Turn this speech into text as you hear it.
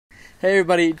Hey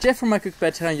everybody, Jeff from My Cook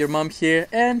Better and your mom here,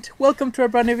 and welcome to a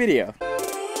brand new video.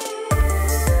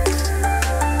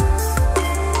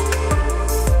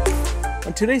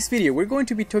 On today's video we're going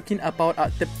to be talking about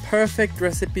the perfect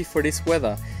recipe for this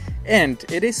weather, and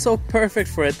it is so perfect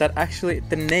for it that actually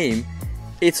the name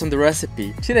is on the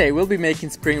recipe. Today we'll be making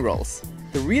spring rolls.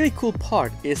 The really cool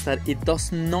part is that it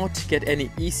does not get any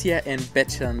easier and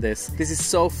better than this. This is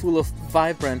so full of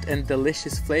vibrant and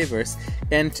delicious flavors,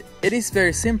 and it is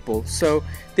very simple. So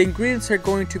the ingredients we're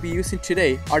going to be using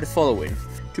today are the following.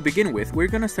 To begin with, we're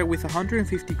gonna start with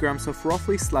 150 grams of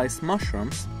roughly sliced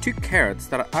mushrooms, 2 carrots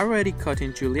that are already cut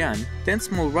in julienne, 10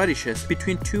 small radishes,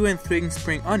 between 2 and 3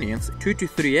 spring onions, 2 to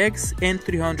 3 eggs, and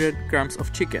 300 grams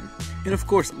of chicken. And of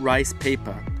course, rice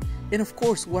paper. And of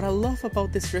course, what I love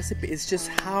about this recipe is just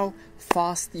how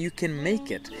fast you can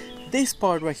make it. This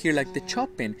part right here, like the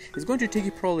chopping, is going to take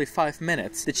you probably 5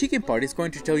 minutes. The chicken part is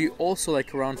going to tell you also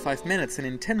like around 5 minutes, and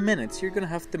in 10 minutes you're gonna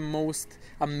have the most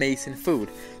amazing food.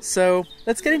 So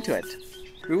let's get into it.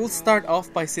 We will start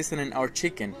off by seasoning our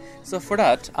chicken. So for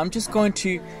that, I'm just going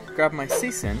to grab my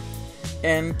season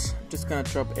and just gonna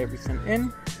drop everything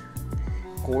in.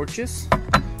 Gorgeous.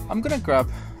 I'm gonna grab,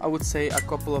 I would say, a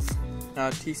couple of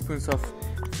teaspoons of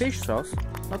fish sauce,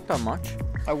 not that much.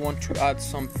 I want to add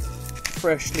some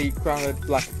freshly grounded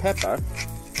black pepper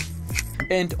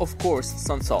and of course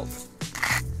some salt.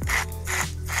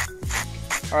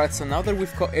 Alright, so now that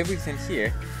we've got everything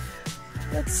here,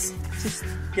 let's just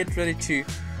get ready to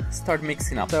start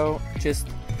mixing up. So just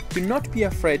do not be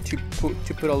afraid to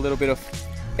put a little bit of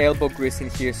elbow grease in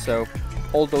here so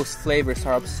all those flavors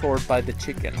are absorbed by the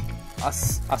chicken.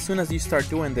 As soon as you start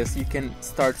doing this, you can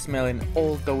start smelling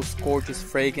all those gorgeous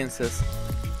fragrances,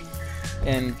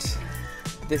 and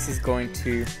this is going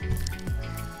to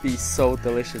be so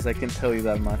delicious, I can tell you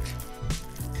that much.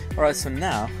 Alright, so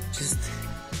now just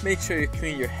make sure you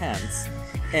clean your hands,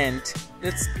 and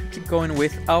let's keep going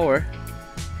with our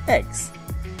eggs.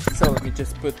 So let me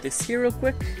just put this here real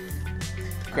quick.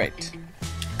 Great.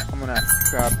 I'm gonna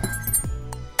grab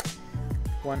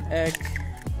 1 egg,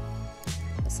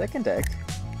 second egg,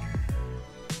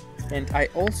 and I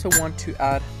also want to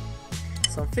add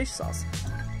some fish sauce.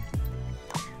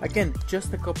 Again,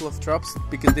 just a couple of drops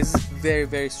because this is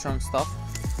very strong stuff.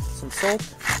 Some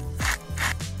salt,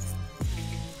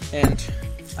 and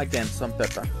again some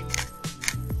pepper.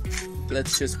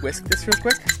 Let's just whisk this real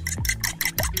quick.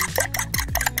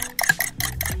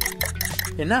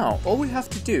 And now all we have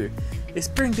to do is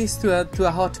bring this to a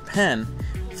hot pan,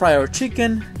 fry our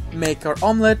chicken, make our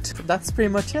omelette. That's pretty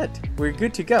much it. We're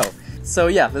good to go. So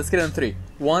yeah, let's get on 3.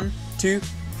 1, 2.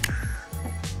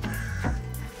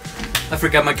 I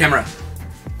forgot my camera.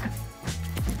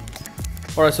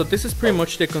 Alright, so this is pretty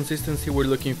much the consistency we're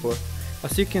looking for.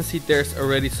 As you can see, there's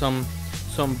already some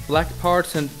black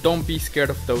parts, and don't be scared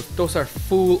of those. Those are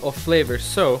full of flavors.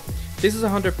 So this is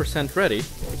 100% ready.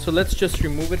 So let's just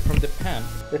remove it from the pan.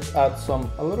 Let's add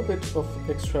a little bit of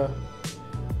extra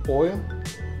oil.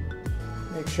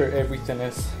 Make sure everything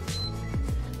is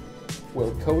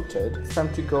well coated. It's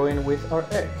time to go in with our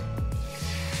egg.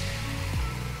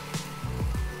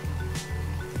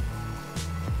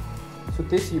 So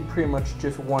this you pretty much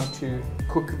just want to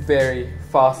cook very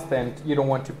fast, and you don't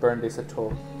want to burn this at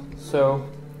all. So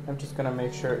I'm just gonna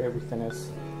make sure everything is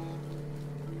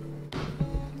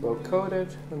well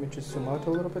coated. Let me just zoom out a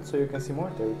little bit so you can see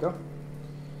more. There we go.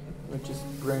 Let me just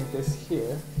bring this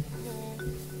here.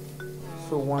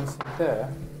 So once there,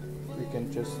 we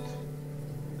can just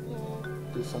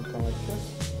do something like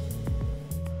this.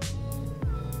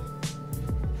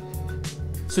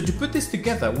 So to put this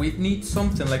together, we need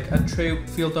something like a tray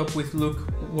filled up with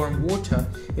lukewarm water,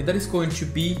 and that is going to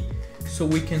be so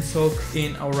we can soak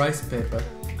in our rice paper.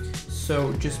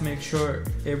 So just make sure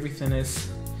everything is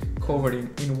covered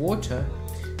in water,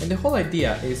 and the whole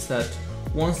idea is that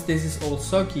once this is all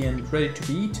soggy and ready to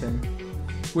be eaten,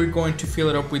 we're going to fill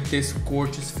it up with these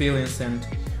gorgeous fillings, and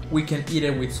we can eat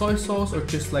it with soy sauce or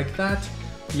just like that.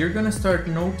 You're gonna start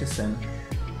noticing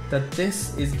that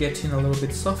this is getting a little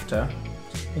bit softer,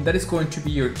 and that is going to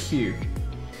be your cue.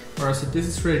 Alright, so this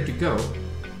is ready to go.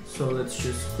 So let's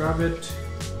just grab it,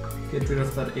 get rid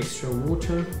of that extra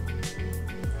water.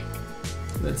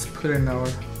 Let's put in our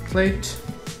plate.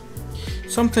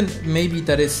 Something maybe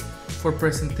that is for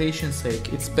presentation's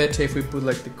sake, it's better if we put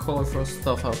like the colorful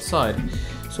stuff outside.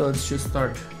 So let's just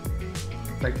start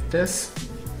like this.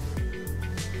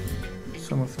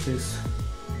 Some of this.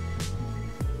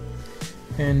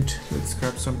 And let's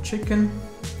grab some chicken.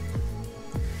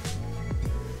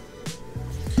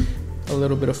 A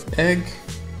little bit of egg.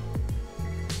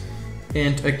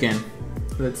 And again,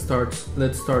 let's start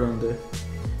on the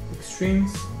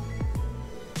extremes.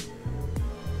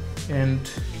 And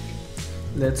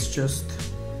let's just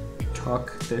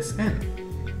tuck this in,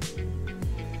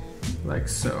 like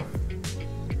so.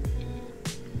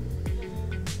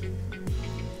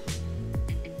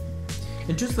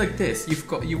 And just like this,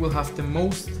 you will have the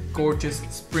most gorgeous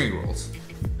spring rolls.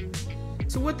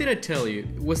 So what did I tell you?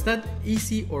 Was that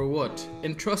easy or what?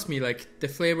 And trust me, like, the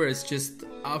flavor is just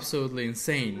absolutely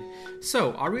insane.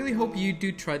 So I really hope you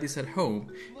do try this at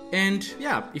home. And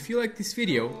yeah, if you like this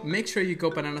video, make sure you go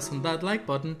bananas on that like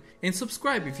button and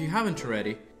subscribe if you haven't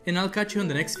already. And I'll catch you on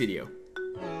the next video.